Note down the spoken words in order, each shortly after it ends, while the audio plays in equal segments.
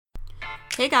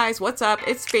Hey guys, what's up?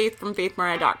 It's Faith from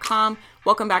faithmariah.com.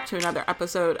 Welcome back to another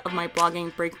episode of my Blogging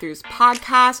Breakthroughs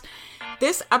podcast.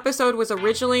 This episode was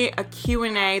originally a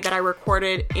Q&A that I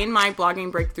recorded in my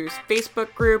Blogging Breakthroughs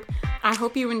Facebook group. I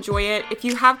hope you enjoy it. If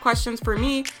you have questions for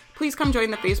me, please come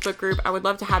join the Facebook group. I would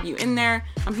love to have you in there.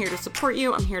 I'm here to support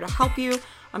you. I'm here to help you.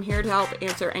 I'm here to help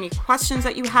answer any questions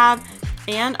that you have.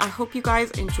 And I hope you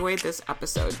guys enjoyed this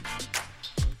episode.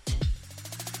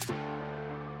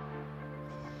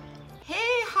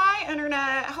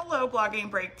 Internet. Hello, Blogging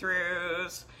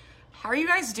Breakthroughs. How are you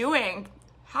guys doing?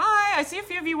 Hi, I see a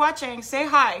few of you watching. Say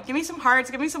hi. Give me some hearts.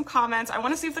 Give me some comments. I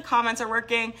want to see if the comments are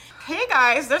working. Hey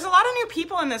guys, there's a lot of new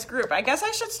people in this group. I guess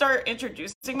I should start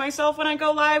introducing myself when I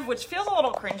go live, which feels a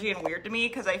little cringy and weird to me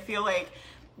because I feel like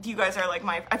you guys are like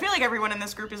I feel like everyone in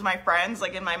this group is my friends,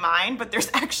 like in my mind, but there's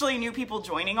actually new people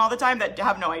joining all the time that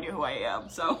have no idea who I am,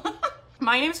 so...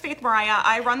 My name is Faith Mariah.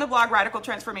 I run the blog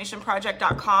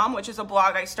RadicalTransformationProject.com, which is a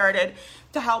blog I started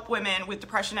to help women with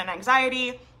depression and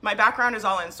anxiety. My background is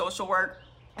all in social work.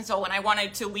 And so when I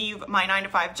wanted to leave my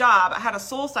 9-to-5 job, I had a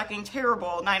soul-sucking,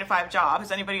 terrible 9-to-5 job.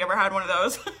 Has anybody ever had one of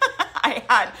those? I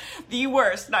had the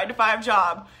worst 9-to-5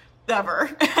 job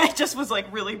ever. It just was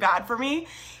like really bad for me.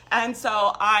 And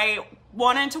so I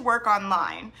wanted to work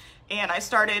online. And I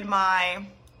started my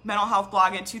mental health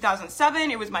blog in 2007.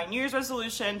 It was my New Year's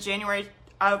resolution, January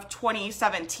of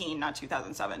 2017, not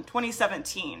 2007,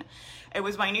 2017. It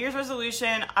was my New Year's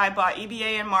resolution. I bought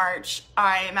EBA in March.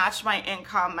 I matched my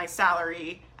income, my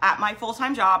salary at my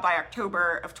full-time job by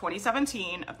October of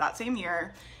 2017 of that same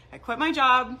year. I quit my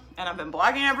job and I've been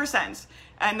blogging ever since.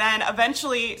 And then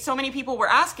eventually so many people were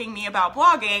asking me about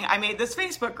blogging, I made this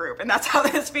Facebook group, and that's how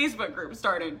this Facebook group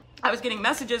started. I was getting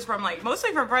messages from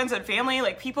mostly from friends and family,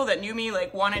 people that knew me,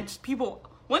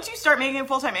 once you start making a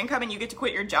full-time income and you get to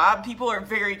quit your job, people are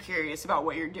very curious about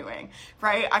what you're doing,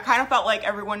 right? I kind of felt like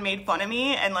everyone made fun of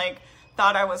me and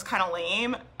thought I was kind of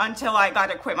lame until I got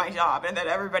to quit my job, and then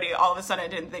everybody all of a sudden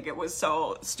didn't think it was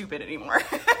so stupid anymore,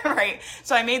 right?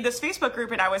 So I made this Facebook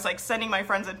group and I was sending my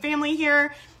friends and family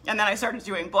here, and then I started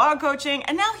doing blog coaching,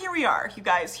 and now here we are, you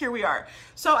guys, here we are.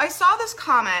 So I saw this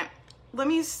comment, let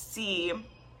me see,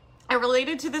 I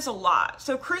related to this a lot.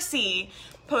 So Chrissy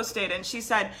posted and she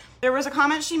said, there was a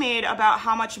comment she made about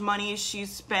how much money she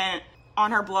spent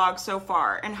on her blog so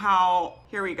far and how,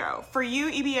 here we go. For you,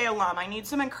 EBA alum, I need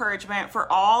some encouragement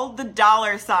for all the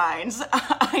dollar signs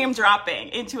I am dropping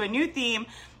into a new theme,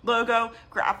 logo,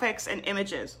 graphics, and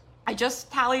images. I just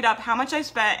tallied up how much I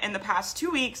spent in the past 2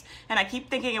 weeks, and I keep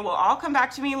thinking it will all come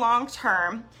back to me long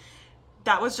term.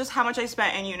 That was just how much I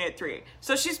spent in Unit 3.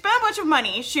 So she spent a bunch of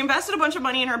money, she invested a bunch of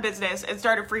money in her business and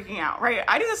started freaking out, right?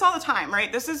 I do this all the time,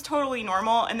 right? This is totally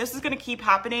normal, and this is gonna keep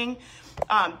happening.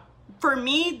 For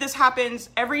me, this happens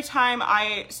every time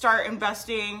I start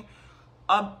investing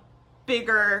a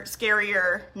bigger,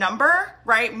 scarier number,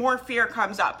 right? More fear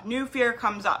comes up, new fear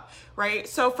comes up, right?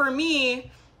 So for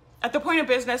me, at the point of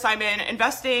business I'm in,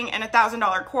 investing in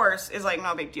 $1,000 course is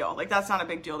no big deal. That's not a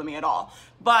big deal to me at all.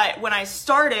 But when I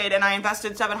started and I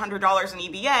invested $700 in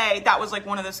EBA, that was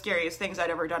one of the scariest things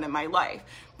I'd ever done in my life,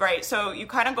 right? So you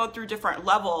kind of go through different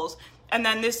levels. And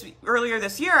then earlier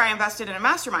this year, I invested in a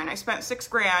mastermind. I spent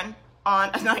 $6,000 on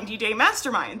a 90-day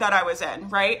mastermind that I was in,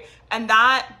 right? And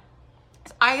that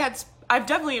I've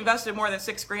definitely invested more than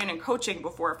 $6,000 in coaching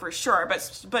before, for sure.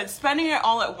 But spending it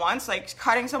all at once,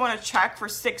 cutting someone a check for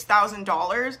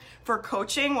 $6,000 for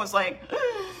coaching was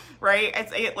right?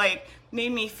 It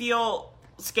made me feel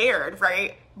scared,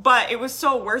 right? But it was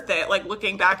so worth it.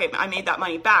 Looking back, I made that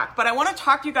money back. But I want to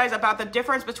talk to you guys about the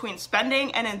difference between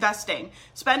spending and investing.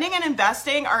 Spending and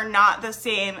investing are not the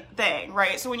same thing,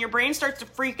 right? So when your brain starts to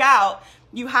freak out,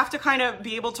 you have to kind of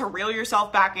be able to reel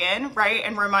yourself back in, right?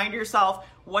 And remind yourself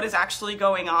what is actually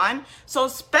going on. So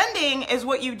spending is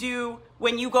what you do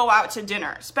when you go out to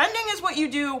dinner. Spending is what you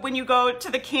do when you go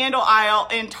to the candle aisle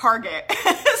in Target.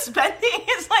 Spending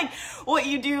is what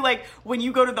you do when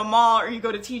you go to the mall or you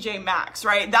go to TJ Maxx,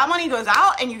 right? That money goes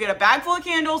out and you get a bag full of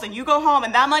candles and you go home,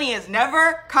 and that money is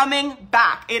never coming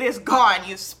back. It is gone.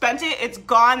 You spent it, it's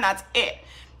gone, that's it,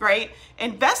 right?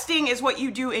 Investing is what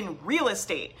you do in real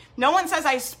estate. No one says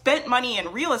I spent money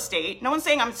in real estate. No one's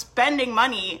saying I'm spending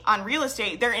money on real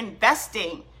estate. They're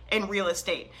investing in real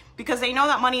estate because they know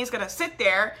that money is going to sit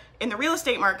there in the real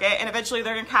estate market, and eventually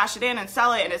they're going to cash it in and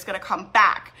sell it, and it's going to come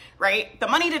back, right? The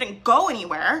money didn't go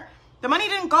anywhere. The money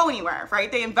didn't go anywhere,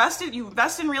 right? You invest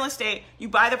in real estate, you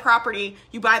buy the property,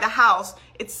 you buy the house,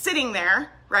 it's sitting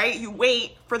there, right? You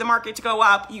wait for the market to go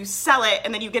up, you sell it,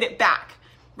 and then you get it back.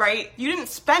 right? You didn't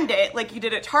spend it like you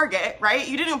did at Target, right?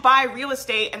 You didn't buy real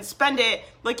estate and spend it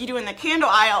like you do in the candle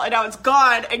aisle and now it's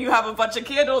gone and you have a bunch of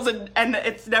candles and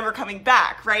it's never coming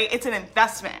back, right? It's an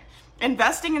investment.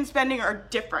 Investing and spending are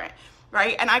different,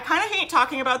 right? And I kind of hate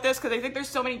talking about this because I think there's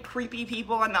so many creepy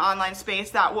people in the online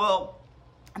space that will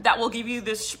give you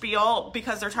this spiel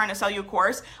because they're trying to sell you a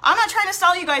course. I'm not trying to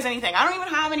sell you guys anything. I don't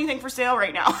even have anything for sale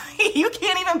right now. You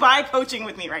can't even buy coaching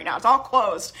with me right now. It's all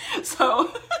closed.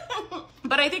 So,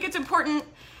 but I think it's important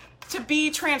to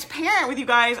be transparent with you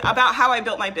guys about how I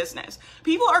built my business.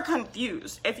 People are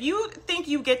confused. If you think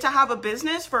you get to have a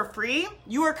business for free,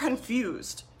 you are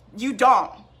confused. You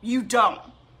don't. You don't.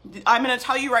 I'm going to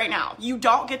tell you right now, you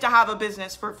don't get to have a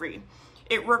business for free.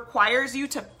 It requires you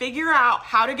to figure out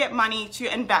how to get money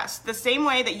to invest the same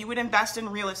way that you would invest in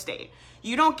real estate.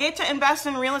 You don't get to invest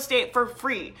in real estate for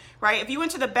free, right? If you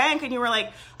went to the bank and you were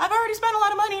like, I've already spent a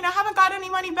lot of money and I haven't got any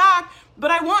money back, but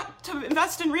I want to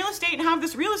invest in real estate and have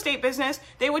this real estate business,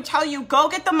 they would tell you, go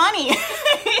get the money.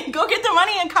 Go get the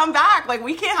money and come back. Like,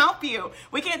 we can't help you.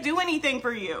 We can't do anything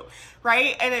for you,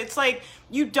 right? And it's like,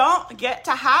 you don't get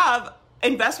to have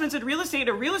investments in real estate,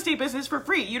 a real estate business for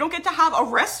free. You don't get to have a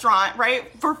restaurant,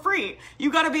 right, for free.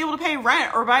 You got to be able to pay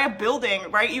rent or buy a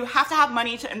building, right? You have to have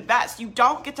money to invest. You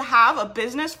don't get to have a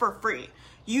business for free.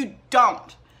 You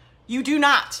don't. You do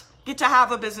not get to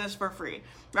have a business for free,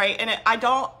 right? And I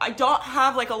don't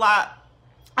have like a lot.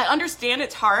 I understand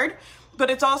it's hard, but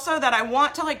it's also that I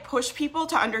want to like push people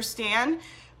to understand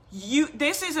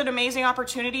this is an amazing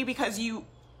opportunity because you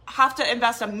have to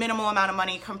invest a minimal amount of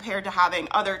money compared to having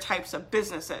other types of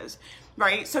businesses,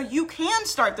 right? So you can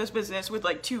start this business with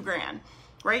like $2,000,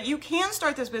 right? You can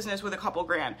start this business with a couple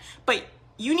grand, but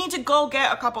you need to go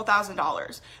get a couple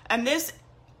 $1,000s. And this,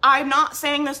 I'm not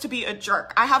saying this to be a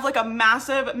jerk. I have like a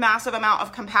massive, massive amount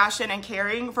of compassion and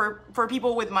caring for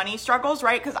people with money struggles,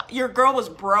 right? Because your girl was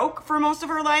broke for most of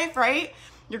her life, right?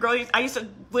 I used to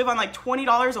live on like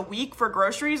 $20 a week for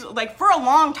groceries, like for a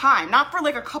long time, not for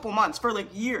like a couple months, for like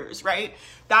years, right?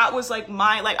 That was like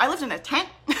I lived in a tent,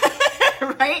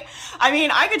 right? I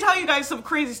mean, I could tell you guys some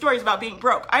crazy stories about being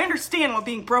broke. I understand what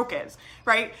being broke is,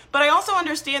 right? But I also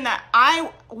understand that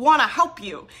I want to help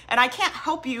you, and I can't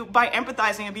help you by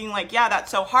empathizing and being like, yeah,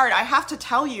 that's so hard. I have to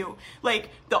tell you, like,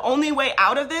 the only way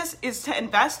out of this is to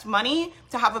invest money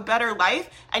to have a better life,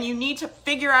 and you need to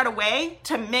figure out a way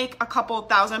to make a couple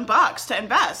 $1,000 to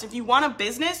invest. If you want a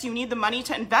business, you need the money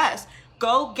to invest.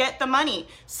 Go get the money.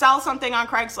 Sell something on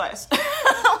Craigslist.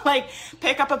 Like,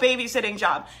 pick up a babysitting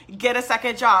job. Get a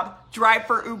second job. Drive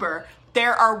for Uber.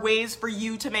 There are ways for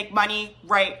you to make money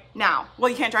right now.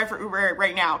 Well, you can't drive for Uber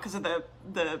right now because of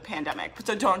the pandemic,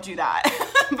 so don't do that.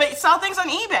 But sell things on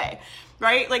eBay,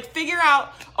 right? Like, figure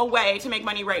out a way to make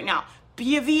money right now.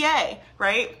 Be a VA,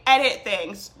 right? Edit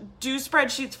things, do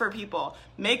spreadsheets for people,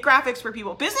 make graphics for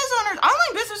people.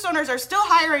 Online business owners are still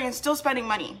hiring and still spending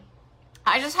money.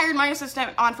 I just hired my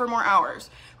assistant on for more hours,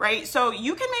 right? So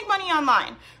you can make money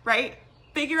online, right?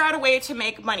 Figure out a way to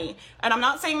make money. And I'm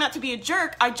not saying that to be a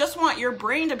jerk. I just want your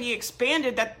brain to be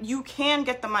expanded that you can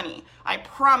get the money. I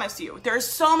promise you. There's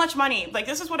so much money. Like,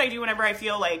 this is what I do whenever I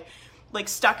feel like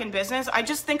stuck in business. I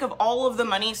just think of all of the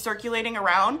money circulating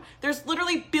around. There's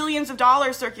literally billions of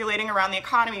dollars circulating around the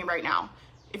economy right now.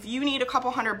 If you need a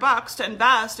couple $100 to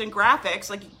invest in graphics,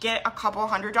 like, get a couple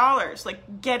 $100,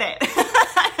 like, get it.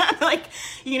 Like,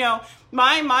 you know,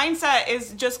 my mindset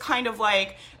is just kind of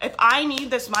like, if I need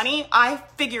this money, I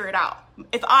figure it out.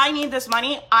 If I need this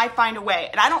money, I find a way.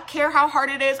 And I don't care how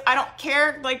hard it is. I don't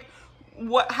care like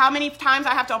how many times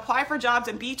I have to apply for jobs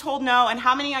and be told no, and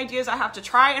how many ideas I have to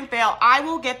try and fail. I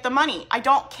will get the money. I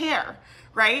don't care,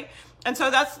 right? And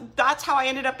so that's how I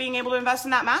ended up being able to invest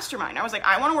in that mastermind. I was like,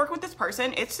 I want to work with this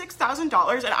person. It's $6,000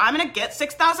 and I'm going to get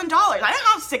 $6,000. I don't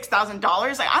have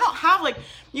 $6,000. Like, I don't have like,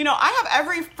 you know, I have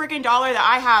every freaking dollar that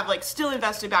I have like still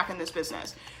invested back in this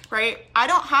business, right? I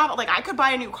don't have, like, I could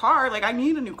buy a new car. Like, I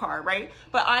need a new car, right?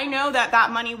 But I know that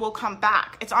that money will come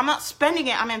back. I'm not spending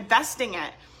it. I'm investing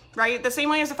it, right? The same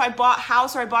way as if I bought a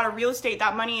house or I bought a real estate,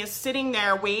 that money is sitting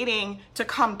there waiting to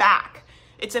come back.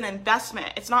 It's an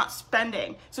investment. It's not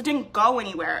spending. So it didn't go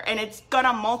anywhere, and it's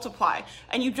gonna multiply.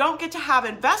 And you don't get to have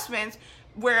investments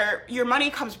where your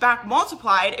money comes back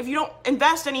multiplied if you don't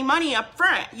invest any money up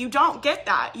front. You don't get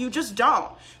that. You just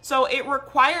don't. So it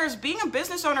requires, being a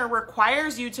business owner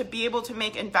requires you to be able to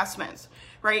make investments,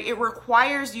 right? It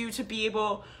requires you to be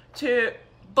able to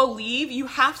believe. You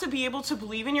have to be able to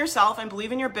believe in yourself and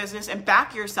believe in your business and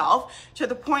back yourself to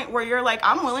the point where you're like,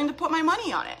 I'm willing to put my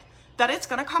money on it, that it's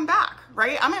going to come back,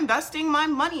 right? I'm investing my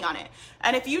money on it.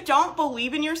 And if you don't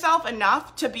believe in yourself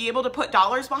enough to be able to put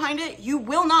dollars behind it, you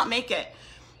will not make it.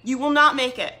 You will not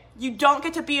make it. You don't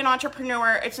get to be an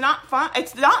entrepreneur. It's not fun.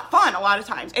 It's not fun a lot of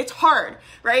times. It's hard,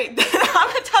 right? I'm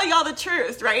gonna tell you all the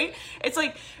truth, right? It's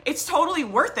like, it's totally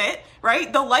worth it,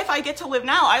 right? The life I get to live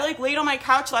now. I like laid on my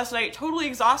couch last night, totally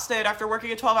exhausted after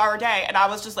working a 12-hour day. And I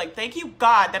was just like, thank you,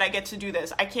 God, that I get to do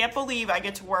this. I can't believe I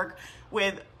get to work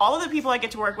with all of the people I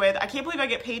get to work with. I can't believe I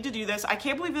get paid to do this. I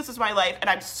can't believe this is my life. And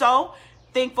I'm so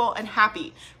thankful and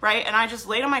happy, right? And I just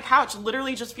laid on my couch,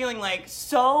 literally just feeling like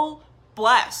so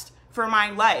blessed for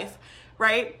my life,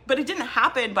 right? But it didn't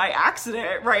happen by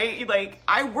accident, right? Like,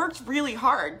 I worked really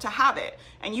hard to have it,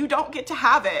 and you don't get to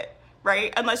have it,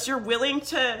 right? Unless you're willing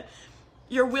to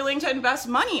invest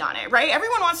money on it, right?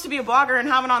 Everyone wants to be a blogger and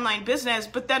have an online business,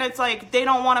 but then it's like, they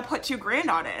don't want to put $2,000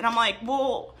 on it. And I'm like,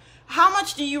 well, how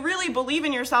much do you really believe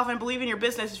in yourself and believe in your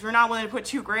business if you're not willing to put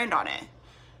 $2,000 on it?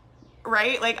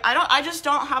 Right? Like, I just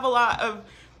don't have a lot of,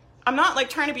 I'm not like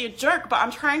trying to be a jerk, but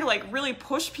I'm trying to like really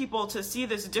push people to see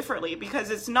this differently, because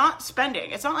it's not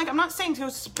spending. It's not like, I'm not saying to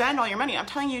spend all your money. I'm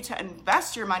telling you to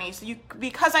invest your money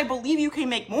because I believe you can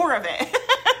make more of it,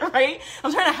 right?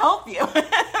 I'm trying to help you.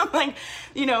 Like,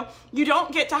 you know, you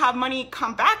don't get to have money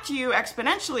come back to you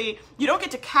exponentially. You don't get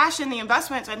to cash in the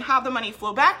investments and have the money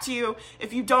flow back to you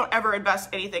if you don't ever invest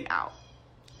anything out.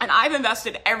 And I've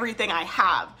invested everything I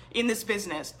have in this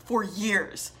business for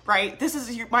years, right? This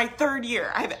is my 3rd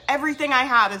year. I have everything I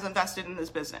have is invested in this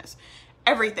business.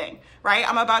 Everything, right?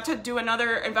 I'm about to do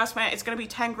another investment. It's going to be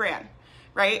 $10,000,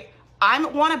 right? I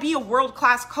want to be a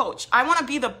world-class coach. I want to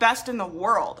be the best in the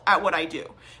world at what I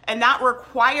do. And that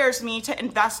requires me to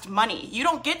invest money. You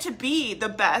don't get to be the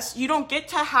best. You don't get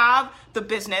to have the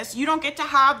business. You don't get to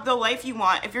have the life you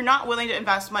want if you're not willing to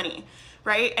invest money,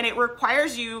 right? And it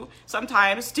requires you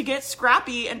sometimes to get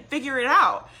scrappy and figure it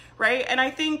out, right? And I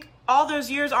think all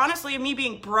those years, honestly, of me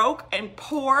being broke and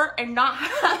poor and not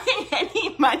having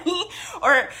any money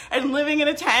and living in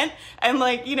a tent and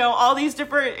like, you know, all these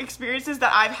different experiences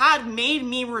that I've had made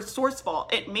me resourceful.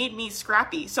 It made me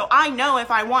scrappy. So I know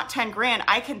if I want $10,000,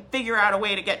 I can figure out a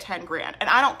way to get $10,000, and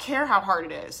I don't care how hard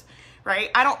it is.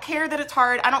 Right? I don't care that it's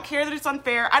hard. I don't care that it's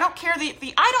unfair. I don't care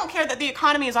I don't care that the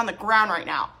economy is on the ground right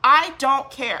now. I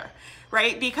don't care,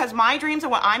 right? Because my dreams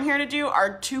and what I'm here to do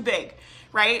are too big,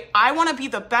 right? I want to be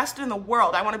the best in the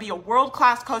world. I want to be a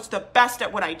world-class coach, the best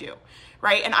at what I do,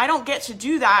 right? And I don't get to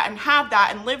do that and have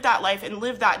that and live that life and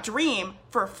live that dream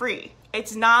for free.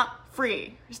 It's not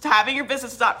free. Just having your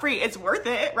business is not free. It's worth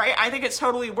it, right? I think it's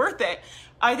totally worth it.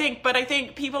 I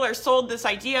think people are sold this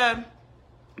idea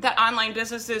that online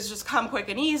businesses just come quick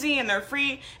and easy and they're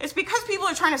free. It's because people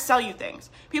are trying to sell you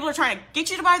things. People are trying to get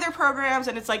you to buy their programs,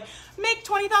 and it's like, make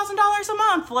 $20,000 a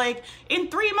month, like in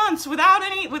 3 months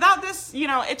without this, you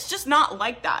know, it's just not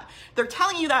like that. They're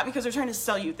telling you that because they're trying to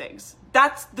sell you things.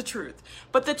 That's the truth.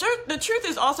 But the truth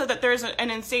is also that there's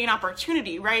an insane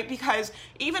opportunity, right? Because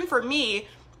even for me,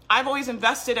 I've always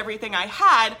invested everything I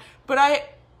had, but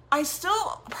I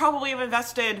still probably have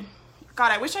invested,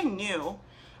 God, I wish I knew.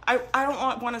 I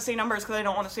don't want to say numbers because I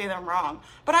don't want to say them wrong,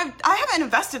 but I haven't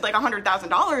invested like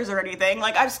 $100,000 or anything.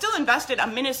 Like, I've still invested a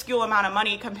minuscule amount of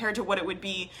money compared to what it would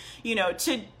be, you know,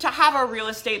 to have a real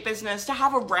estate business, to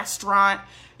have a restaurant.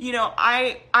 You know,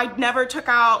 I never took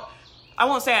out, I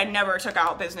won't say I never took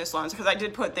out business loans, because I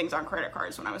did put things on credit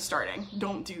cards when I was starting.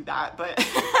 Don't do that, but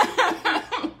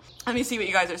let me see what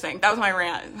you guys are saying. That was my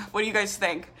rant. What do you guys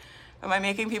think? Am I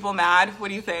making people mad? What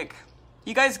do you think?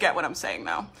 You guys get what I'm saying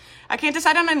though. I can't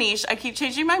decide on a niche. I keep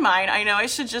changing my mind. I know I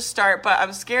should just start, but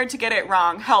I'm scared to get it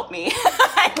wrong. Help me.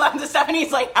 I love that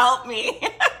Stephanie's like, help me.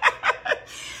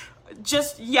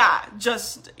 Stephanie,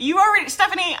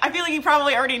 I feel like you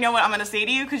probably already know what I'm going to say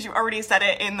to you, because you already said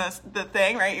it in the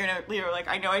thing, right? You're like,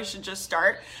 I know I should just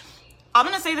start. I'm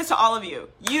going to say this to all of you.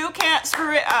 You can't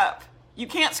screw it up. You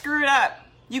can't screw it up.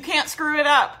 You can't screw it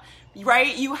up,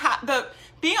 right?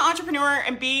 Being an entrepreneur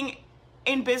and being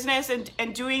in business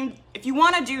and doing, if you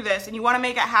want to do this and you want to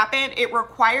make it happen, it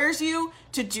requires you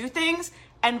to do things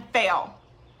and fail.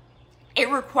 It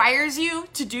requires you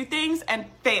to do things and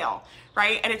fail,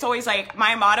 right? And it's always like,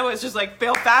 my motto is just like,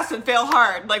 fail fast and fail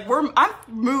hard. Like, I'm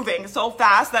moving so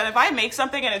fast that if I make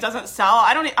something and it doesn't sell,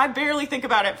 I barely think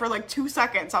about it for like 2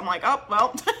 seconds. I'm like, oh,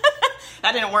 well,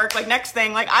 that didn't work. Like, next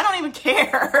thing, like, I don't even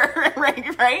care,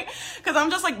 right? Because I'm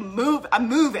just like, I'm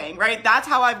moving, right? That's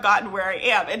how I've gotten where I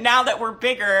am. And now that we're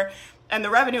bigger and the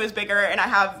revenue is bigger and I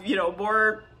have, you know,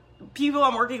 more people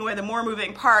I'm working with and more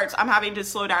moving parts, I'm having to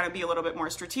slow down and be a little bit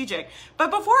more strategic. But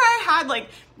before I had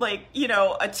like, you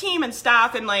know, a team and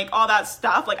staff and like all that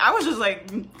stuff, like, I was just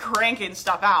like cranking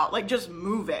stuff out, like just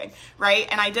moving, right?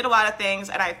 And I did a lot of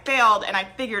things and I failed and I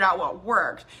figured out what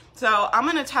worked. So I'm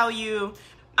going to tell you,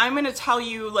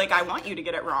 like, I want you to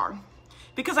get it wrong.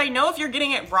 because I know if you're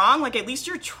getting it wrong, like at least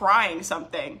you're trying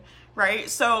something, right?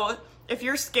 So if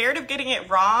you're scared of getting it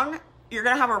wrong, you're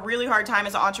gonna have a really hard time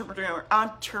as an entrepreneur, I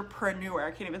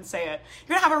can't even say it.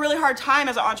 You're gonna have a really hard time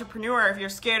as an entrepreneur if you're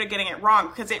scared of getting it wrong,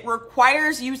 because it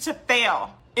requires you to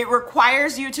fail. It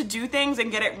requires you to do things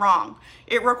and get it wrong.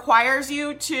 It requires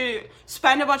you to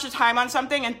spend a bunch of time on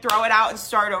something and throw it out and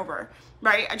start over,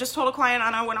 right? I just told a client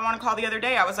on a one-on-one call the other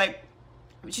day,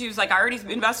 she was like, I already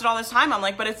invested all this time. I'm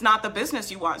like, but it's not the business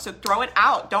you want. So throw it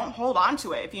out. Don't hold on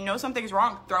to it. If you know something's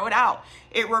wrong, throw it out.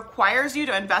 It requires you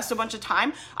to invest a bunch of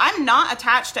time. I'm not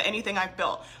attached to anything I've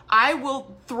built. I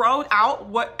will throw out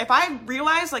if I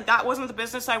realize like that wasn't the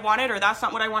business I wanted, or that's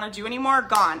not what I want to do anymore,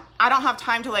 gone. I don't have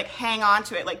time to like hang on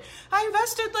to it. Like I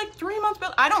invested like 3 months,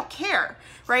 but I don't care,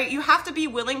 right? You have to be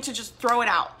willing to just throw it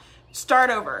out. Start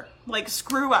over, like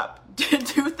screw up,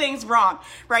 do things wrong,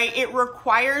 right? It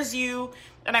requires you,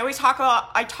 and I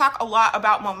talk a lot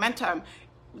about momentum.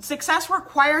 Success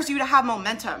requires you to have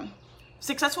momentum.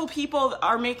 Successful people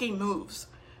are making moves.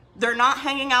 They're not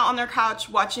hanging out on their couch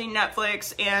watching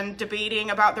Netflix and debating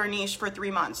about their niche for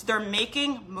 3 months. They're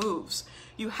making moves.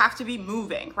 You have to be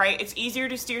moving, right? It's easier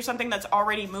to steer something that's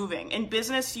already moving. In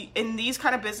business, in these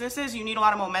kind of businesses, you need a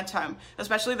lot of momentum,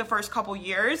 especially the first couple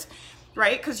years,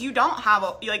 right? Because you don't have,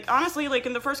 honestly, like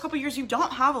in the first couple years, you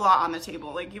don't have a lot on the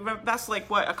table. Like you invest like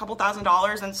a couple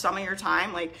 $1,000s in some of your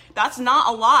time. Like that's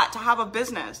not a lot to have a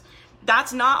business.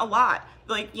 That's not a lot.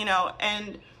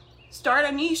 And start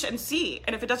a niche and see.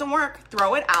 And if it doesn't work,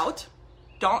 throw it out.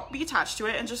 Don't be attached to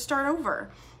it and just start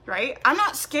over, right? I'm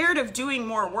not scared of doing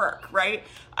more work, right?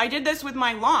 I did this with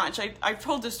my launch. I've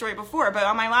told this story before, but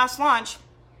on my last launch,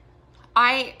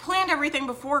 I planned everything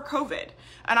before COVID,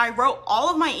 and I wrote all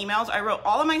of my emails. I wrote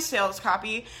all of my sales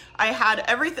copy. I had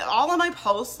everything, all of my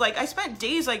posts. Like I spent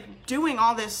days like doing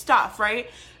all this stuff, right?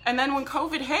 And then when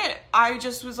COVID hit, I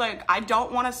just was like, I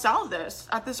don't want to sell this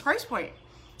at this price point.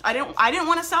 I didn't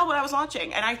want to sell what I was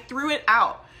launching, and I threw it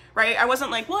out, right? I wasn't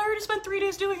like, well, I already spent 3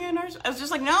 days doing it. I was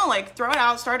just like, no, like throw it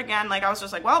out, start again. Like I was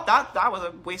just like, well, that was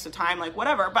a waste of time, like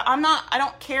whatever. But I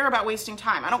don't care about wasting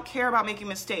time. I don't care about making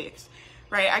mistakes,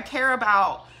 right? I'm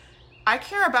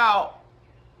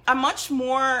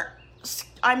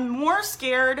more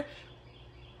scared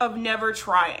of never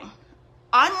trying.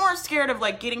 I'm more scared of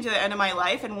like getting to the end of my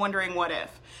life and wondering what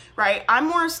if, right? I'm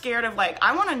more scared of like,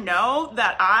 I want to know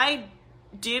that I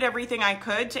did everything I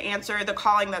could to answer the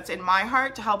calling that's in my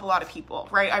heart to help a lot of people,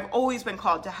 right? I've always been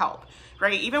called to help,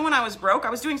 right? Even when I was broke, I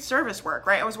was doing service work,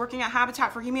 right? I was working at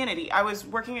Habitat for Humanity. I was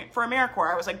working for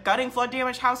AmeriCorps. I was like gutting flood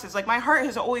damaged houses. Like my heart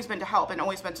has always been to help and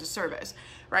always been to service,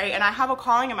 right? And I have a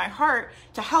calling in my heart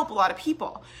to help a lot of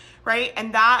people, right?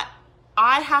 And that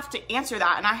I have to answer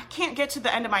that. And I can't get to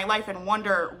the end of my life and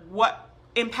wonder what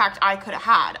impact I could have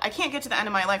had. I can't get to the end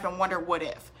of my life and wonder what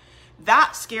if.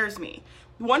 That scares me.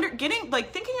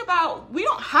 Thinking about, we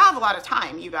don't have a lot of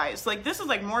time, you guys. Like this is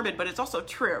like morbid, but it's also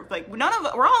true. Like we're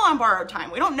all on borrowed time.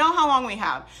 We don't know how long we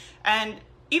have. And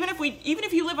even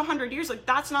if you live 100 years, like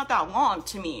that's not that long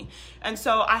to me. And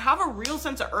so I have a real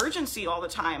sense of urgency all the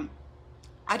time.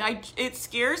 And it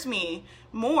scares me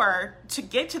more to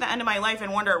get to the end of my life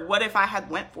and wonder, what if I had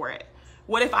went for it?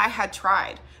 What if I had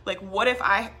tried? Like, what if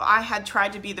I had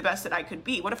tried to be the best that I could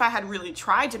be? What if I had really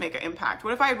tried to make an impact?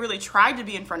 What if I had really tried to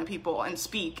be in front of people and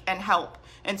speak and help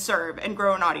and serve and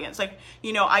grow an audience? Like,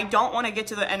 I don't want to get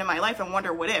to the end of my life and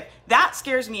wonder what if. That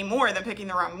scares me more than picking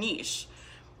the wrong niche.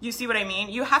 You see what I mean?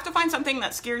 You have to find something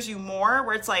that scares you more,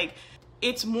 where it's like,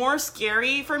 it's more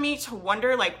scary for me to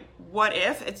wonder, like, what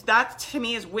if? That to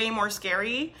me is way more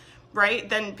scary, right,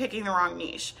 than picking the wrong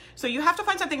niche. So you have to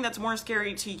find something that's more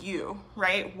scary to you,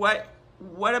 right? What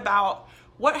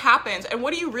happens, and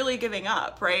what are you really giving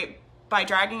up, right? By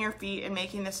dragging your feet and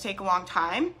making this take a long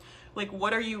time, like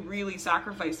what are you really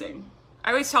sacrificing? I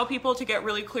always tell people to get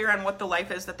really clear on what the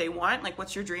life is that they want, like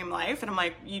what's your dream life? And I'm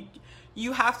like,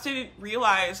 you have to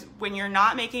realize when you're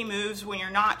not making moves, when you're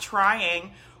not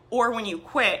trying, or when you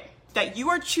quit, that you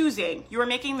are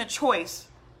making the choice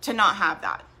to not have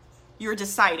that. You're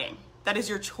deciding. That is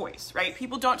your choice, right?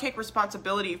 People don't take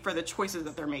responsibility for the choices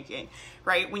that they're making,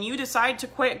 right? When you decide to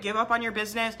quit, give up on your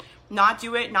business, not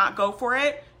do it, not go for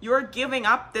it, you're giving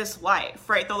up this life,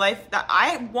 right? The life that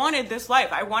I wanted, this life.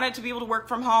 I wanted to be able to work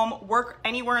from home, work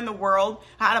anywhere in the world.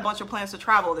 I had a bunch of plans to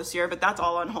travel this year, but that's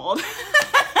all on hold,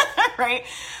 right?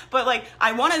 But like,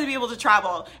 I wanted to be able to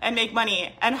travel and make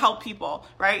money and help people,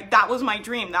 right? That was my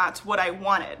dream. That's what I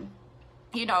wanted.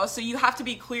 So you have to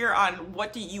be clear on,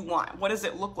 what do you want? What does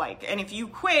it look like? And if you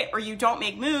quit or you don't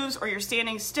make moves or you're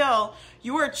standing still,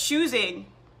 you are deciding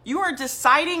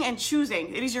and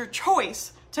choosing. It is your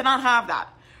choice to not have that,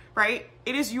 right?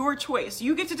 It is your choice.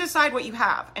 You get to decide what you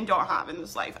have and don't have in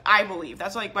this life. I believe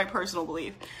that's like my personal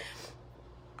belief.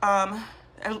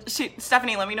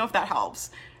 Stephanie, let me know if that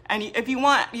helps. And if you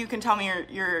want, you can tell me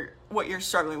what you're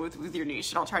struggling with your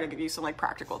niche, and I'll try to give you some like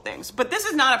practical things. But this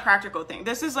is not a practical thing.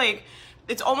 This is like,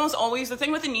 it's almost always, the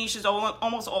thing with a niche is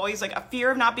almost always like a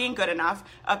fear of not being good enough,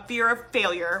 a fear of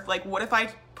failure. Like, what if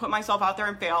I put myself out there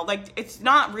and fail? Like, it's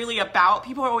not really about,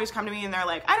 people always come to me and they're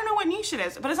like, I don't know what niche it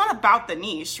is, but it's not about the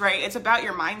niche, right? It's about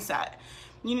your mindset.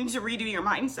 You need to redo your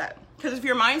mindset. Because if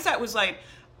your mindset was like,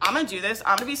 I'm gonna do this,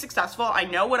 I'm gonna be successful, I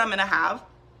know what I'm gonna have,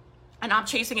 and I'm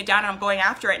chasing it down and I'm going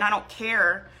after it, and I don't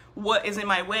care what is in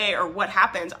my way or what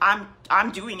happens.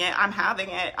 I'm doing it, I'm having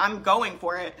it, I'm going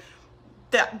for it.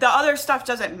 The other stuff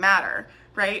doesn't matter,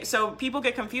 right? So people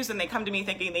get confused and they come to me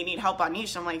thinking they need help on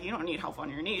niche. I'm like, you don't need help on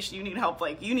your niche. You need help,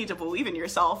 like, you need to believe in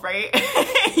yourself, right?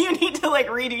 You need to like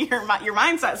redo your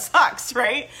mindset sucks,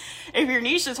 right? If your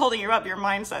niche is holding you up, your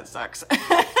mindset sucks.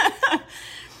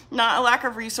 Not a lack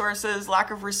of resources,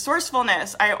 lack of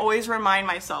resourcefulness. I always remind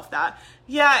myself that.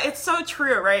 Yeah, it's so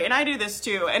true, right? And I do this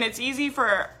too. And it's easy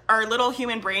for our little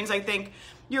human brains. I think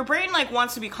your brain like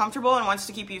wants to be comfortable and wants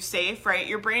to keep you safe, right?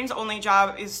 Your brain's only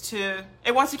job is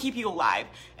it wants to keep you alive.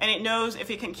 And it knows if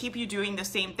it can keep you doing the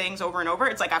same things over and over,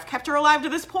 it's like, I've kept her alive to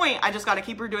this point. I just got to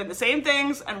keep her doing the same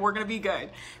things and we're going to be good,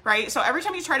 right? So every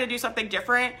time you try to do something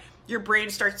different, your brain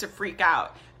starts to freak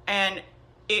out. And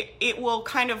it will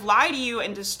kind of lie to you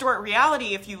and distort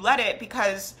reality if you let it,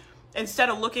 because instead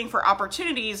of looking for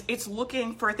opportunities, it's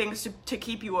looking for things to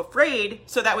keep you afraid,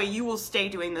 so that way you will stay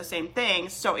doing the same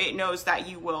things, so it knows that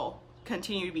you will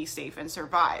continue to be safe and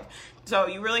survive. So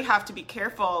you really have to be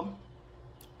careful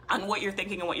on what you're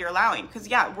thinking and what you're allowing, because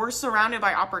yeah, we're surrounded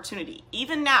by opportunity.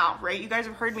 Even now, right? You guys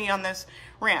have heard me on this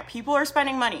rant. People are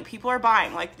spending money. People are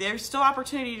buying. Like, there's still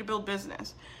opportunity to build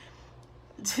business.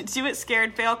 Do it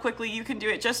scared, fail quickly, you can do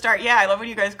it, just start. Yeah, I love when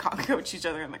you guys coach each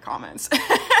other in the comments.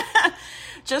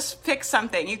 Just pick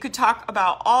something you could talk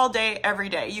about all day, every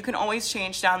day. You can always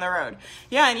change down the road.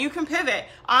 Yeah, and you can pivot.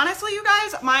 Honestly, you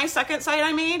guys, my second site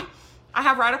I made, I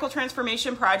have Radical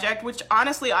Transformation Project, which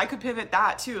honestly, I could pivot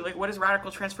that too. Like, what does Radical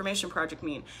Transformation Project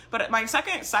mean? But my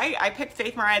second site, I picked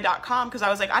faithmariah.com because I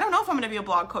was like, I don't know if I'm going to be a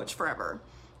blog coach forever.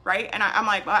 Right? And I'm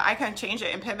like, well, I can change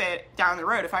it and pivot down the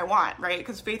road if I want, right?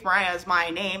 Because Faith Mariah is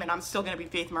my name and I'm still going to be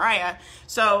Faith Mariah.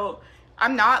 So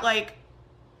I'm not like,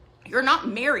 you're not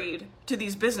married to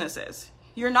these businesses.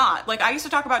 You're not. Like, I used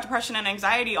to talk about depression and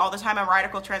anxiety all the time on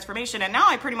Radical Transformation. And now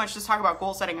I pretty much just talk about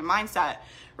goal setting and mindset,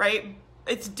 right?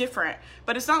 It's different,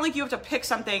 but it's not like you have to pick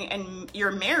something and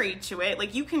you're married to it.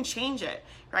 Like, you can change it,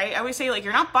 right? I always say, like,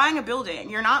 you're not buying a building.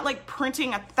 You're not like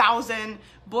printing 1,000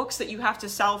 books that you have to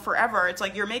sell forever. It's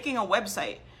like you're making a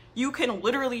website. You can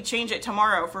literally change it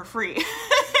tomorrow for free.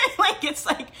 Like, it's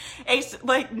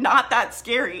like not that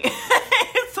scary.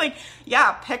 It's like,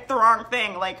 yeah, pick the wrong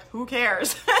thing. Like, who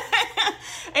cares?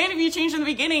 And if you change in the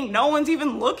beginning, no one's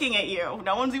even looking at you.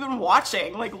 No one's even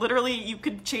watching. Like, literally, you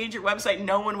could change your website.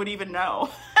 No one would even know.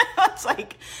 It's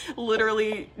like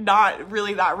literally not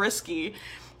really that risky.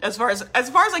 As far as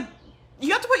like,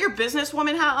 you have to put your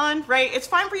businesswoman hat on, right? It's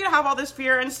fine for you to have all this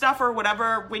fear and stuff or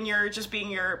whatever when you're just being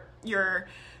your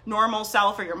normal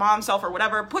self or your mom self or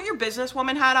whatever. Put your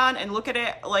businesswoman hat on and look at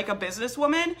it like a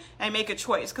businesswoman and make a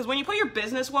choice. Because when you put your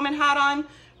businesswoman hat on,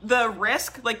 the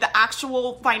risk, like the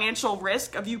actual financial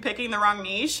risk of you picking the wrong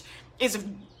niche is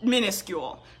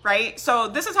minuscule, right? So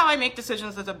this is how I make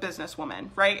decisions as a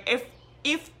businesswoman, right?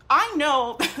 If I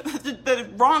know the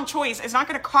wrong choice is not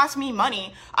going to cost me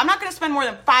money, I'm not going to spend more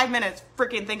than 5 minutes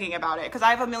freaking thinking about it because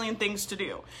I have a million things to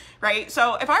do, right?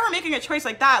 So if I were making a choice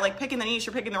like that, like picking the niche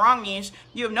or picking the wrong niche,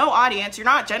 you have no audience, you're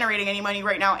not generating any money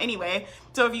right now anyway.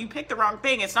 So if you pick the wrong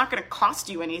thing, it's not going to cost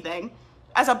you anything.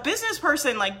 As a business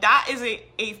person, like, that is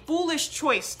a foolish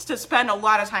choice to spend a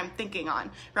lot of time thinking on,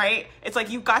 right? It's like,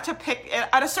 you've got to pick,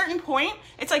 at a certain point,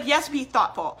 it's like, yes, be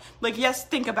thoughtful. Like, yes,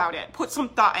 think about it, put some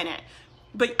thought in it.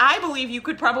 But I believe you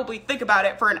could probably think about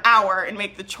it for an hour and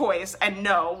make the choice and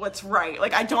know what's right.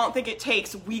 Like, I don't think it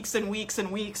takes weeks and weeks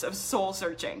and weeks of soul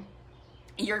searching.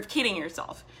 You're kidding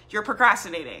yourself. You're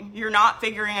procrastinating. You're not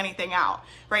figuring anything out,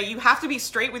 right? You have to be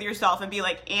straight with yourself and be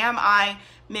like, am I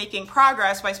making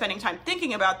progress by spending time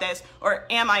thinking about this? Or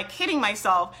am I kidding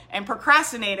myself and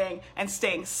procrastinating and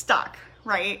staying stuck,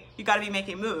 right? You got to be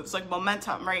making moves, like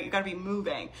momentum, right? You got to be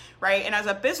moving, right? And as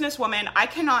a businesswoman, I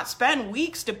cannot spend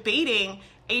weeks debating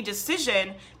a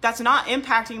decision that's not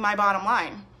impacting my bottom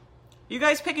line. You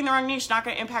guys picking the wrong niche is not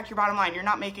going to impact your bottom line. You're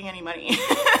not making any money,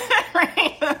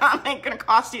 right?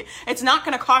 It's not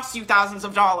going to cost you thousands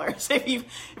of dollars if you,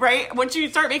 right? Once you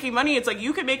start making money, it's like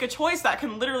you can make a choice that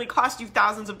can literally cost you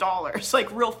thousands of dollars,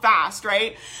 like real fast,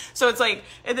 right? So it's like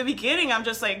at the beginning, I'm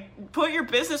just like, put your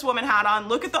businesswoman hat on,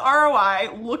 look at the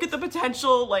ROI, look at the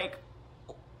potential, like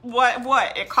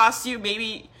what it costs you.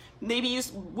 Maybe you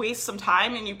waste some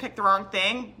time and you pick the wrong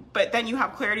thing, but then you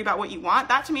have clarity about what you want.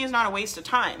 That to me is not a waste of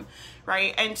time,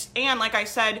 right? And like I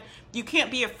said, you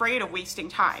can't be afraid of wasting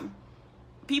time.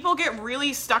 People get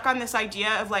really stuck on this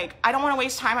idea of like, I don't want to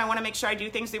waste time. I want to make sure I do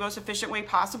things the most efficient way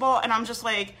possible. And I'm just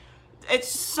like, it's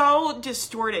so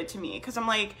distorted to me, because I'm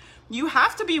like, you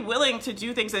have to be willing to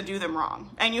do things and do them wrong.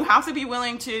 And you have to be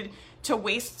willing to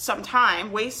waste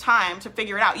time to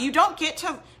figure it out.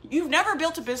 You've never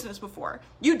built a business before.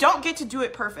 You don't get to do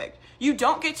it perfect. You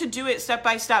don't get to do it step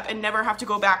by step and never have to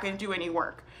go back and do any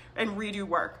work and redo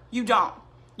work. You don't.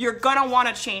 You're gonna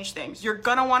wanna change things. You're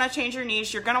gonna wanna change your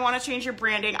niche. You're gonna wanna change your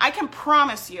branding. I can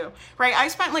promise you, right? I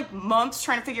spent like months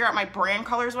trying to figure out my brand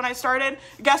colors when I started.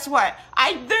 Guess what?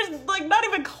 There's like not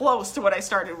even close to what I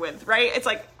started with, right? It's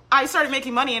like I started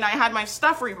making money and I had my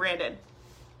stuff rebranded.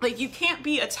 Like, you can't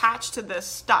be attached to this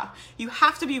stuff. You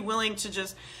have to be willing to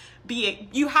just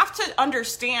you have to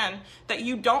understand that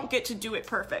you don't get to do it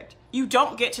perfect. You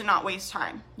don't get to not waste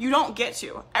time. You don't get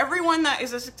to. Everyone that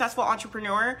is a successful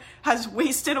entrepreneur has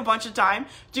wasted a bunch of time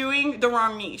doing the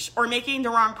wrong niche or making the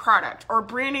wrong product or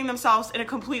branding themselves in a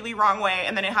completely wrong way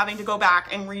and then having to go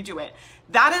back and redo it.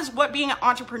 That is what being an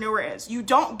entrepreneur is. You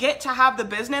don't get to have the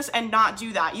business and not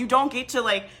do that. You don't get to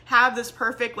like have this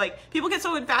perfect, like people get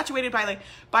so infatuated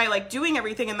by doing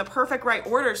everything in the perfect right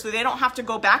order so they don't have to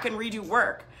go back and redo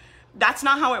work. That's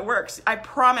not how it works. I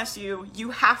promise you,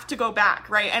 you have to go back,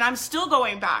 right? And I'm still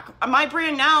going back. My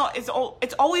brand now it's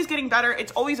always getting better.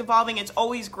 It's always evolving. It's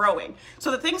always growing.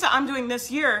 So the things that I'm doing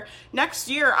this year, next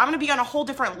year, I'm going to be on a whole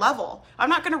different level. I'm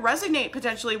not going to resonate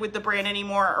potentially with the brand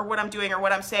anymore or what I'm doing or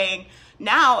what I'm saying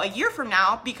now, a year from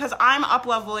now, because I'm up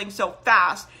leveling so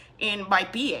fast in my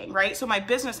being, right? So my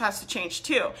business has to change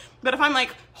too. But if I'm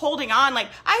like holding on, like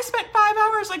I spent 5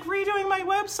 hours like redoing my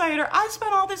website, or I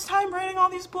spent all this time writing all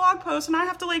these blog posts and I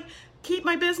have to like keep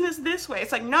my business this way.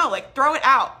 It's like, no, like throw it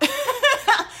out.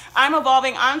 I'm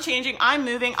evolving, I'm changing, I'm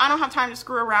moving. I don't have time to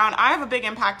screw around. I have a big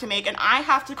impact to make and I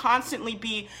have to constantly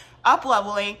be up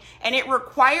leveling, and it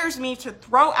requires me to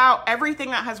throw out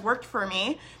everything that has worked for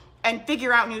me and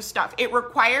figure out new stuff. It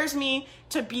requires me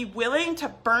to be willing to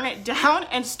burn it down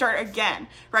and start again,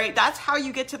 right? That's how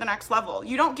you get to the next level.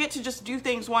 You don't get to just do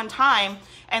things one time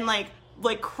and like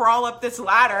crawl up this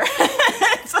ladder.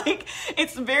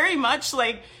 It's very much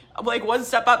like one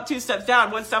step up, 2 steps down,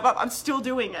 1 step up. I'm still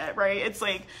doing it, right? It's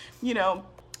like, you know,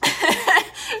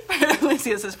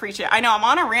 Lucy says preach it. I know I'm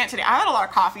on a rant today. I had a lot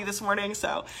of coffee this morning,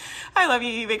 so I love you.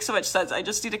 You make so much sense. I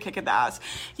just need to kick in the ass.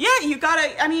 Yeah, you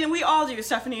gotta, I mean, we all do,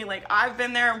 Stephanie. Like I've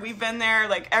been there, we've been there,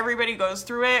 like everybody goes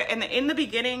through it. And in the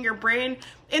beginning,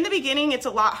 it's a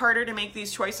lot harder to make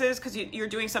these choices because you're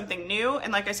doing something new.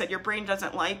 And like I said, your brain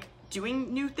doesn't like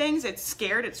doing new things. It's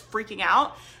scared, it's freaking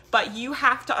out, but you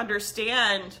have to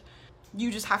understand,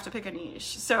 you just have to pick a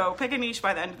niche. So pick a niche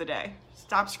by the end of the day.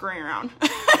 Stop screwing around.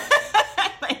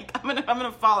 Like I'm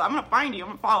gonna find you. I'm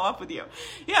gonna follow up with you.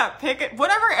 Yeah, pick it.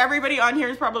 Whatever everybody on here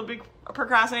is probably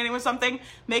procrastinating with something.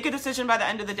 Make a decision by the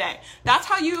end of the day. That's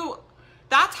how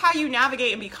you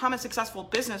navigate and become a successful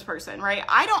business person, right?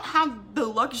 I don't have the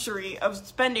luxury of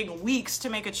spending weeks to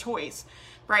make a choice,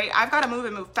 right? I've got to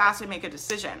move fast and make a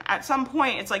decision. At some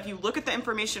point, it's like you look at the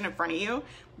information in front of you.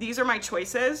 These are my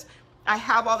choices. I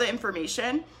have all the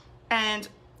information, and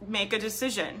make a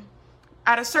decision.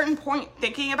 At a certain point,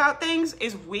 thinking about things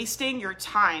is wasting your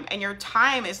time, and your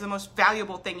time is the most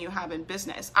valuable thing you have in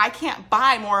business. I can't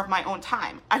buy more of my own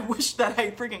time. I wish that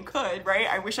I freaking could, right?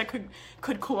 I wish I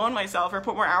could clone myself or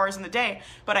put more hours in the day,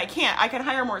 but I can't. I can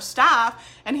hire more staff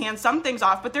and hand some things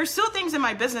off, but there's still things in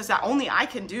my business that only I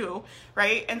can do,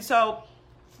 right? And so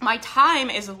my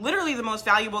time is literally the most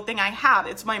valuable thing I have.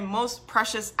 It's my most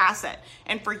precious asset.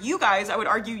 And for you guys, I would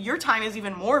argue your time is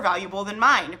even more valuable than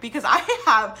mine, because I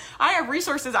have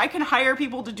resources. I can hire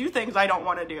people to do things I don't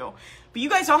want to do. But you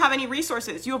guys don't have any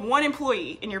resources. You have 1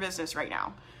 employee in your business right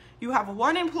now. You have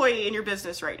 1 employee in your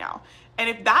business right now.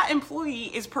 And if that employee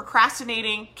is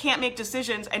procrastinating, can't make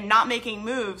decisions, and not making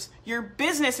moves, your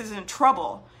business is in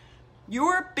trouble.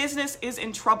 Your business is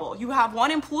in trouble. You have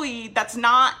 1 employee that's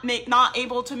not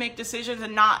able to make decisions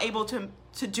and not able to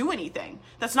to do anything.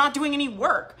 That's not doing any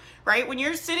work, right? When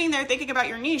you're sitting there thinking about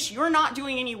your niche, you're not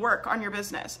doing any work on your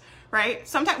business, right?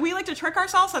 Sometimes we like to trick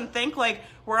ourselves and think like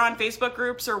we're on Facebook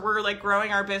groups or we're like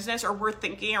growing our business or we're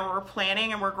thinking or we're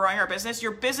planning and we're growing our business.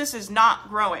 Your business is not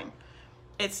growing.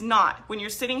 It's not. When you're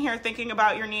sitting here thinking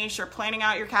about your niche or planning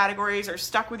out your categories or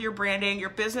stuck with your branding, your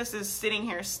business is sitting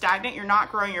here stagnant. You're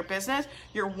not growing your business.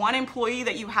 Your one employee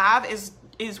that you have is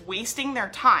wasting their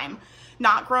time,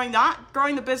 not growing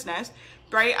the business,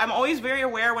 right? I'm always very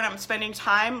aware when I'm spending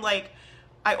time, like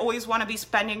I always want to be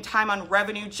spending time on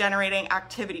revenue generating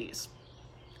activities.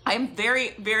 I'm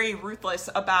very, very ruthless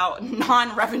about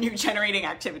non-revenue generating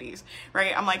activities,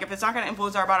 right? I'm like, if it's not going to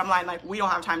influence our bottom line, like we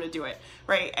don't have time to do it,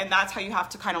 right? And that's how you have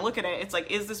to kind of look at it. It's like,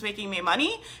 is this making me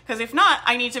money? Because if not,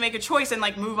 I need to make a choice and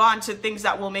like move on to things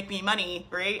that will make me money,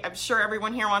 right? I'm sure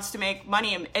everyone here wants to make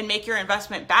money and make your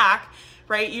investment back,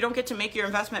 right? You don't get to make your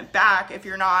investment back if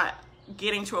you're not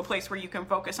getting to a place where you can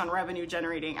focus on revenue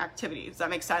generating activities. Does that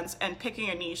make sense? And picking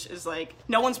a niche is like,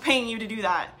 no one's paying you to do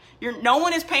that. No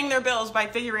one is paying their bills by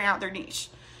figuring out their niche.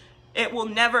 It will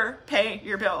never pay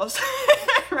your bills,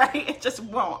 right? It just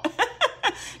won't.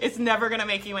 It's never going to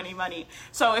make you any money.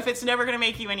 So if it's never going to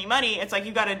make you any money, it's like,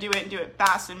 you got to do it and do it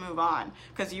fast and move on,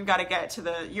 because you got to get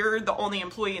to you're the only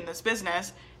employee in this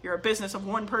business. You're a business of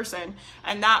one person,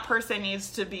 and that person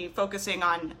needs to be focusing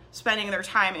on spending their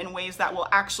time in ways that will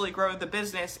actually grow the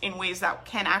business, in ways that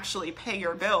can actually pay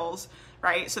your bills,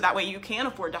 right? So that way you can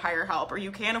afford to hire help, or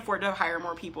you can afford to hire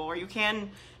more people, or you can,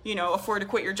 afford to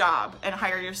quit your job and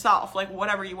hire yourself, like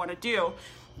whatever you want to do.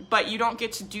 But you don't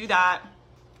get to do that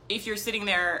if you're sitting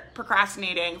there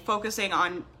procrastinating, focusing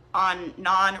on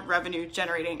non-revenue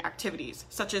generating activities,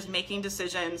 such as making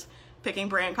decisions, picking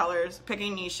brand colors,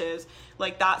 picking niches.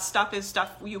 Like that stuff is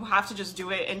stuff you have to just do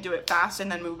it and do it fast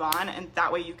and then move on. And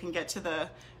that way you can get to the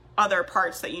other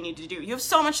parts that you need to do. You have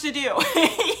so much to do.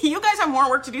 You guys have more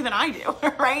work to do than I do,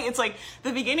 right? It's like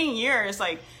the beginning year is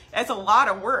like, it's a lot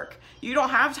of work. You don't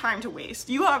have time to waste.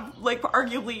 You have like,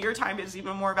 arguably your time is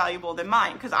even more valuable than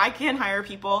mine, because I can hire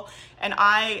people and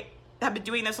I have been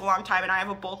doing this a long time and I have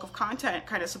a bulk of content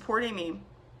kind of supporting me.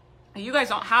 You guys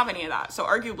don't have any of that. So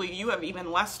arguably you have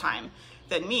even less time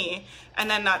than me. And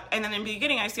then in the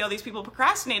beginning, I see all these people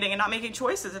procrastinating and not making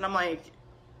choices. And I'm like,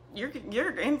 you're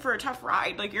in for a tough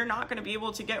ride. Like, you're not going to be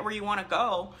able to get where you want to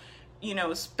go,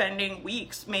 spending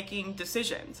weeks making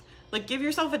decisions. Like, give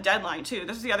yourself a deadline too.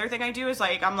 This is the other thing I do is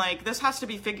like, I'm like, this has to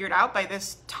be figured out by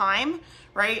this time,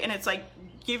 right? And it's like,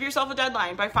 give yourself a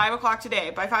deadline by 5 o'clock today,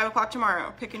 by 5 o'clock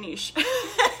tomorrow, pick a niche.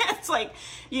 It's like,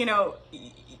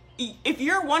 if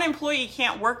your one employee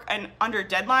can't work under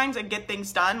deadlines and get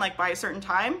things done like by a certain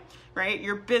time, right?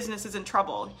 Your business is in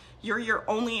trouble. You're your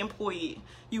only employee.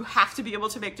 You have to be able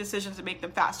to make decisions and make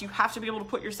them fast. You have to be able to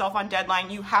put yourself on deadline.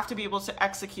 You have to be able to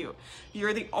execute.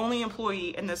 You're the only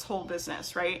employee in this whole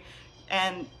business, right?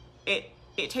 And it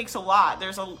takes a lot.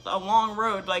 There's a long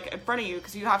road like in front of you,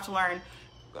 because you have to learn.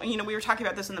 We were talking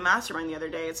about this in the mastermind the other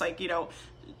day. It's like,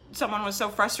 someone was so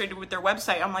frustrated with their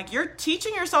website. I'm like, you're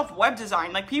teaching yourself web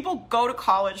design. Like, people go to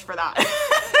college for that.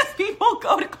 People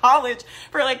go to college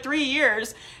for like 3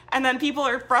 years, and then people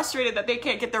are frustrated that they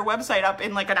can't get their website up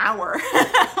in like an hour.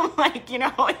 I'm like,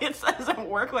 it doesn't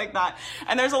work like that.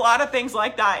 And there's a lot of things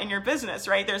like that in your business,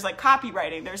 right? There's like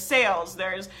copywriting, there's sales,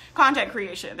 there's content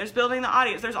creation, there's building the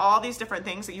audience. There's all these different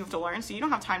things that you have to learn, so you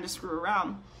don't have time to screw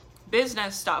around.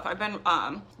 Business stuff. I've been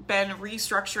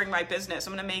restructuring my business.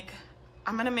 I'm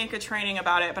gonna make a training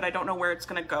about it, but I don't know where it's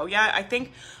gonna go yet. I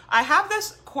think I have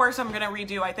this course I'm gonna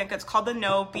redo. I think it's called the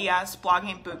No BS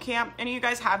Blogging Bootcamp. Any of you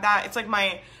guys have that? It's like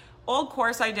my old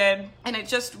course I did, and it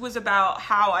just was about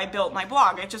how I built my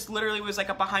blog. It just literally was like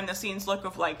a behind the scenes look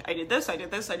of like, I did this, and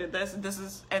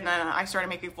then I started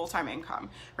making full-time income,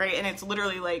 right? And it's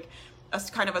literally like a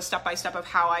kind of a step-by-step of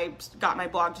how I got my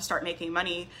blog to start making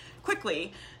money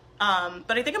quickly.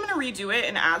 But I think I'm going to redo it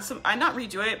and add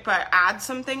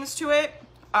some things to it,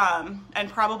 and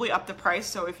probably up the price.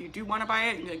 So if you do want to buy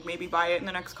it, like maybe buy it in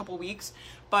the next couple weeks.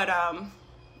 But,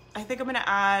 I think I'm going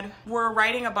to we're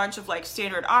writing a bunch of like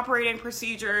standard operating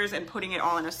procedures and putting it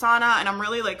all in Asana. And I'm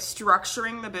really like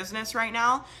structuring the business right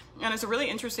now. And it's a really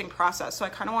interesting process. So I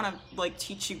kind of want to like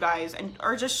teach you guys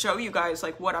or just show you guys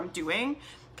like what I'm doing,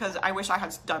 because I wish I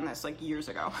had done this like years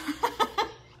ago.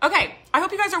 Okay, I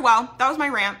hope you guys are well. That was my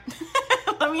rant.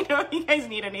 Let me know if you guys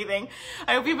need anything.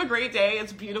 I hope you have a great day.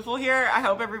 It's beautiful here. I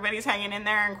hope everybody's hanging in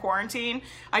there in quarantine.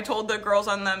 I told the girls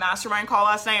on the mastermind call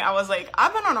last night, I was like,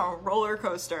 I've been on a roller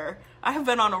coaster. I have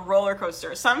been on a roller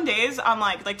coaster. Some days I'm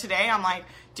like today, I'm like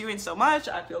doing so much.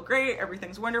 I feel great.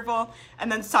 Everything's wonderful.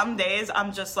 And then some days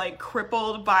I'm just like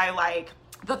crippled by like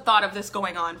the thought of this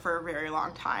going on for a very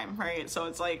long time, right? So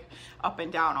it's like up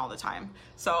and down all the time.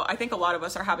 So I think a lot of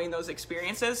us are having those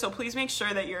experiences. So please make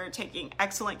sure that you're taking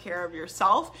excellent care of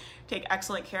yourself, take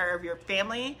excellent care of your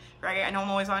family, right? I know I'm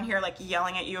always on here like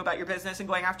yelling at you about your business and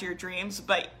going after your dreams,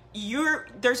 but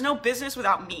there's no business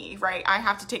without me, right? I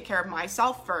have to take care of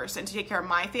myself first and to take care of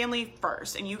my family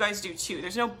first, and you guys do too.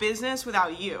 There's no business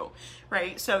without you,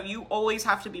 right? So you always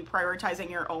have to be prioritizing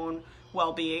your own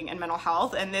well-being and mental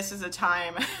health, and this is a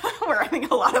time where I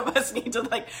think a lot of us need to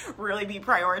like really be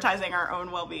prioritizing our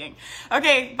own well-being.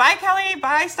 Okay, bye Kelly,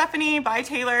 bye Stephanie, bye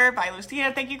Taylor, bye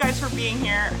Lucia. Thank you guys for being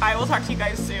here. I will talk to you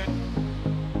guys soon.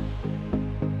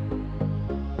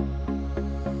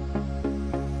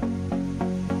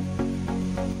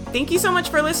 Thank you so much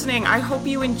for listening. I hope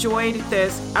you enjoyed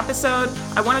this episode.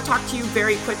 I want to talk to you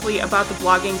very quickly about the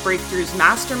Blogging Breakthroughs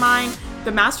Mastermind.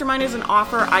 The Mastermind is an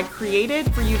offer I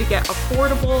created for you to get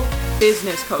affordable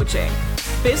business coaching.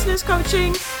 Business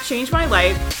coaching changed my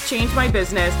life, changed my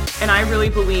business, and I really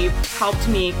believe helped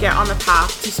me get on the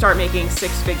path to start making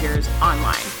 6 figures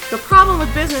online. The problem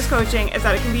with business coaching is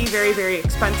that it can be very, very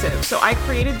expensive. So I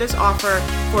created this offer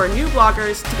for new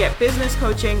bloggers to get business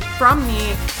coaching from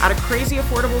me at a crazy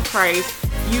affordable price.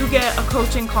 You get a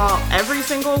coaching call every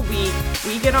single week.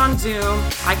 We get on Zoom.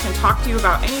 I can talk to you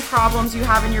about any problems you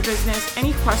have in your business,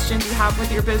 any questions you have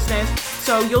with your business.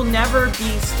 So you'll never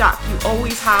be stuck. You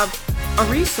always have a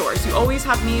resource. You always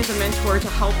have me as a mentor to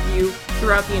help you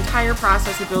throughout the entire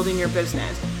process of building your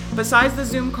business. Besides the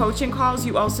Zoom coaching calls,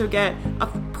 you also get a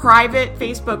private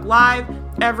Facebook Live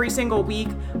every single week.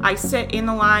 I sit in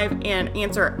the live and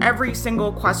answer every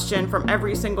single question from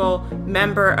every single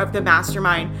member of the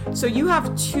mastermind. So you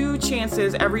have 2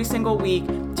 chances every single week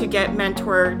to get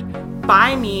mentored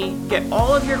by me, get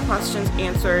all of your questions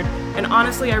answered, and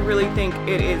honestly, I really think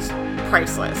it is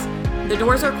priceless. The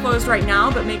doors are closed right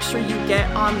now, but make sure you get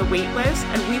on the wait list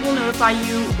and we will notify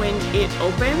you when it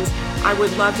opens. I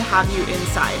would love to have you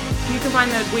inside. You can find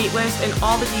the wait list and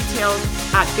all the details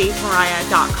at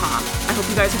faithmariah.com. I hope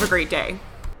you guys have a great day.